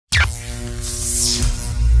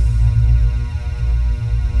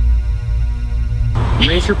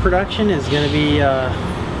Racer production is going to be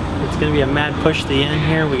it's going to be a mad push to the end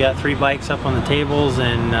here. We got 3 bikes up on the tables,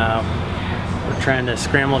 and we're trying to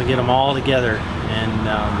scramble to get them all together,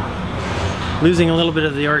 and losing a little bit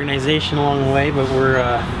of the organization along the way, but we're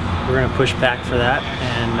going to push back for that.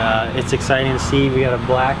 And it's exciting to see. We got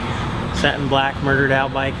a satin black murdered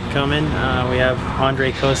out bike coming. We have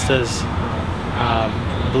Andre Costa's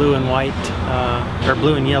blue and white, or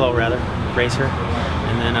blue and yellow rather, racer,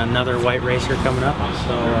 and then another white racer coming up.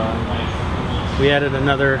 So we added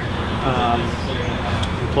another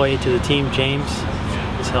employee to the team. James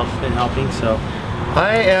has been helping. So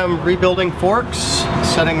I am rebuilding forks,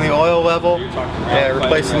 setting the oil level,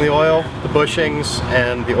 replacing the oil, the bushings,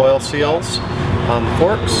 and the oil seals on the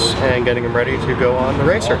forks, and getting them ready to go on the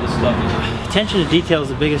racer. Attention to detail is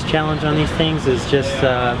the biggest challenge on these things. Is just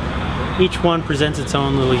each one presents its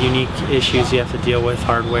own little unique issues you have to deal with,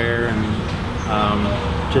 hardware, and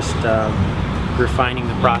just refining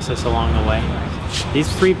the process along the way. These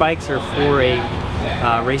 3 bikes are for a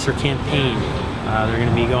racer campaign. They're going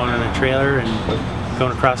to be going on a trailer and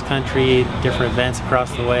going across country, different events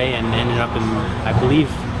across the way, and ended up in, I believe,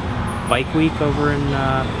 Bike Week over in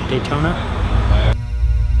Daytona.